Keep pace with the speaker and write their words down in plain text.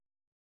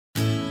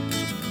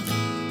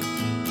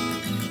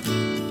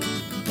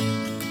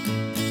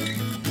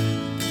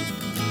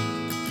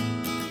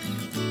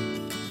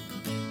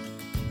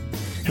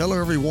Hello,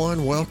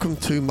 everyone. Welcome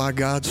to My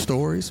God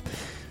Stories.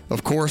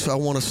 Of course, I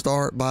want to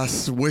start by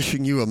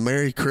wishing you a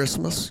Merry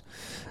Christmas.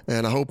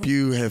 And I hope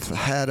you have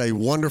had a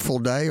wonderful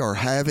day or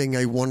having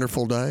a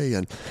wonderful day.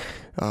 And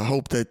I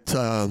hope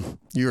that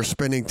you're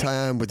spending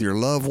time with your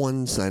loved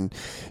ones and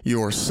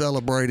you're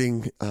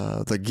celebrating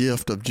the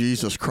gift of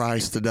Jesus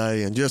Christ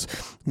today and just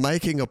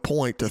making a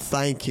point to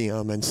thank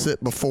Him and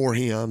sit before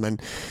Him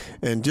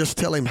and just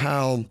tell Him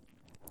how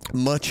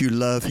much you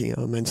love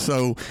Him. And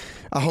so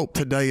I hope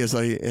today is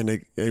a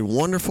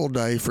wonderful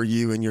day for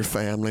you and your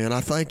family. And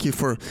I thank you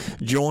for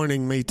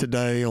joining me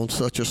today on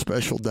such a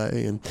special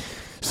day. And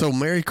so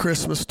Merry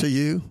Christmas to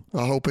you.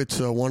 I hope it's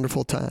a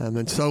wonderful time.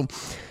 And so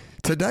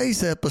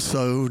today's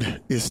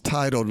episode is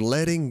titled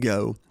Letting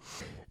Go.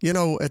 You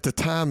know, at the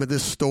time of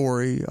this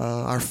story,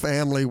 our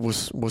family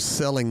was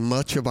selling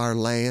much of our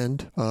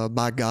land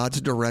by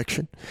God's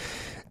direction.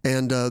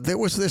 And there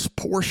was this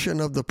portion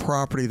of the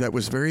property that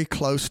was very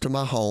close to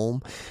my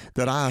home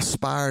that I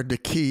aspired to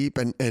keep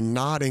and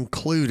not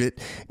include it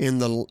in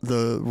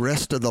the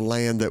rest of the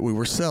land that we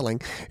were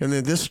selling. And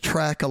then this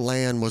tract of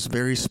land was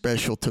very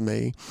special to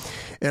me.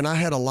 And I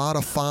had a lot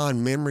of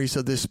fond memories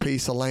of this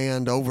piece of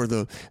land over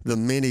the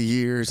many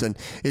years. And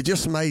it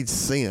just made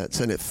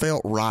sense and it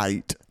felt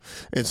right.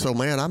 And so,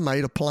 man, I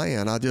made a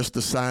plan. I just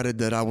decided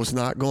that I was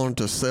not going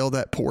to sell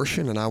that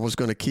portion and I was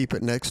going to keep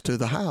it next to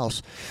the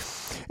house.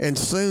 And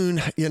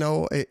soon, you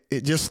know,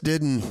 it just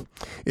didn't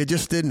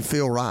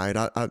feel right.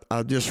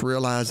 I just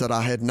realized that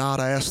I had not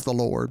asked the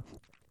Lord,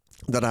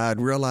 that I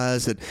had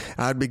realized that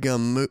I'd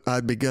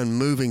begun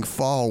moving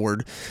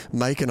forward,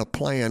 making a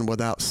plan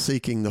without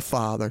seeking the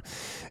Father.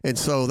 And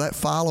so that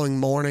following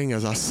morning,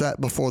 as I sat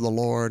before the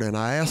Lord and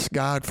I asked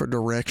God for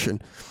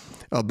direction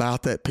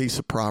about that piece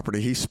of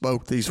property, He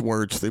spoke these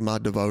words through my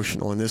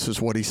devotional, and this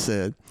is what He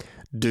said: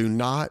 "Do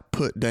not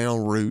put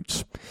down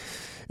roots."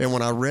 And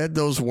when I read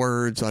those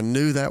words, I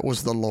knew that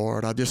was the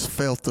Lord. I just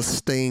felt the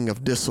sting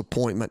of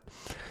disappointment,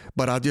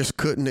 but I just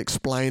couldn't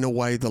explain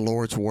away the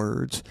Lord's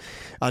words.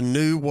 I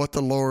knew what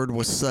the Lord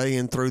was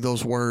saying through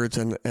those words,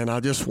 and I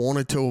just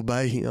wanted to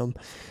obey Him.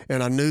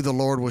 And I knew the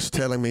Lord was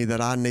telling me that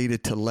I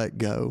needed to let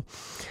go.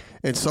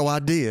 And so I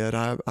did.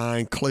 I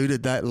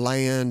included that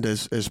land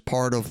as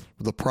part of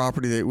the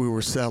property that we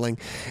were selling.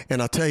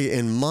 And I tell you,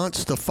 in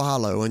months to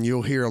follow, and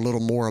you'll hear a little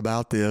more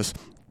about this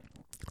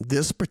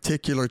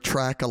particular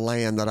tract of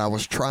land that I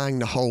was trying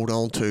to hold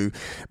on to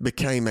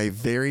became a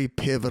very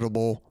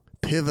pivotal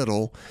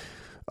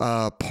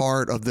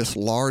part of this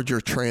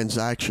larger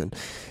transaction.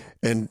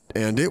 And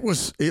it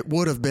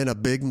would have been a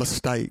big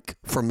mistake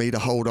for me to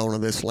hold on to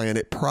this land.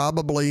 It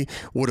probably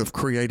would have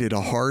created a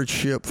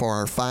hardship for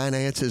our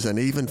finances and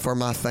even for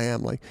my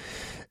family.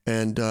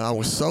 And I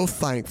was so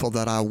thankful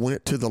that I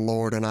went to the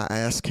Lord and I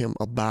asked Him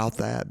about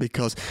that,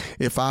 because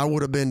if I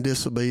would have been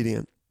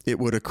disobedient, it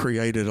would have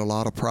created a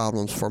lot of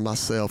problems for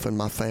myself and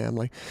my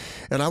family.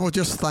 And I was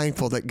just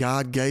thankful that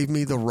God gave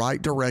me the right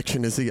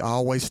direction, as He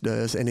always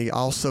does, and He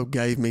also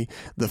gave me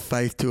the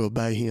faith to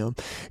obey Him.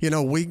 You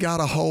know, we got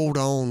to hold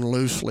on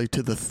loosely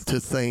to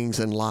things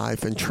in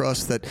life and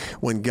trust that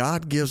when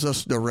God gives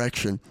us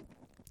direction,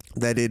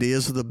 that it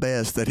is the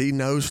best, that He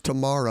knows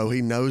tomorrow,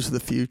 He knows the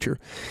future.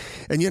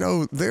 And, you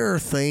know, there are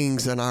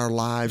things in our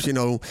lives, you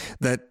know,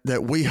 that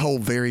we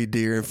hold very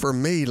dear. And for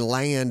me,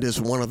 land is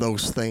one of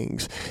those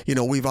things. You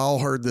know, we've all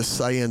heard this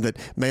saying that,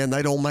 man,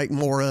 they don't make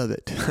more of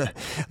it.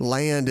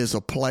 Land is a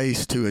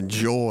place to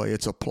enjoy.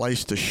 It's a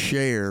place to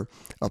share,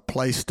 a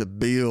place to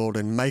build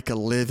and make a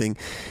living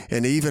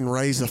and even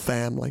raise a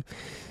family.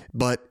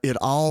 But it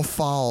all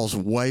falls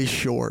way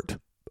short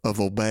of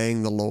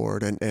obeying the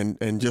Lord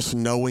and just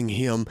knowing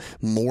Him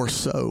more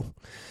so.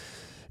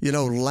 You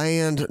know,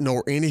 land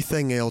nor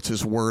anything else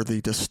is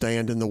worthy to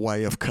stand in the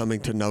way of coming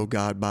to know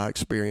God by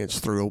experience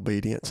through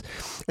obedience.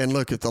 And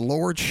look, if the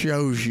Lord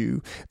shows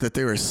you that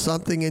there is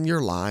something in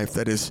your life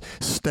that is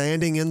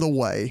standing in the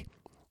way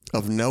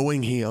of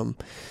knowing Him,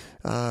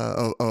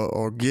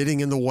 or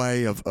getting in the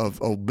way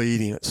of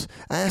obedience,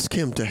 ask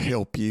Him to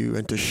help you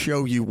and to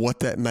show you what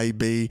that may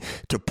be,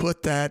 to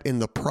put that in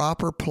the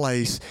proper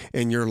place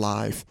in your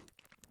life,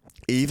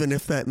 even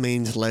if that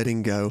means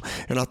letting go.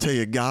 And I'll tell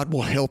you, God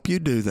will help you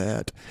do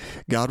that.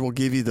 God will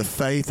give you the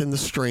faith and the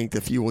strength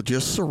if you will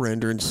just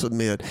surrender and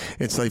submit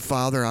and say,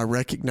 Father, I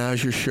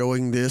recognize You're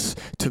showing this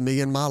to me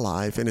in my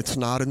life and it's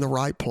not in the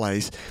right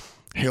place.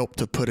 Help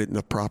to put it in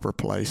the proper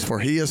place, for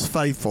He is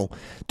faithful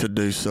to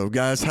do so.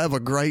 Guys, have a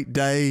great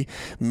day.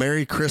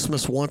 Merry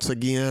Christmas once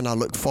again. I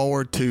look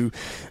forward to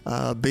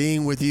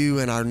being with you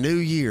in our new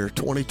year.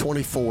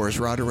 2024 is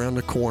right around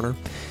the corner.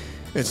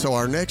 And so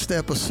our next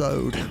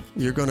episode,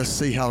 you're going to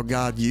see how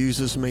God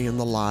uses me in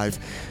the life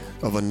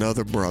of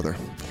another brother.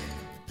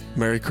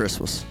 Merry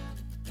Christmas.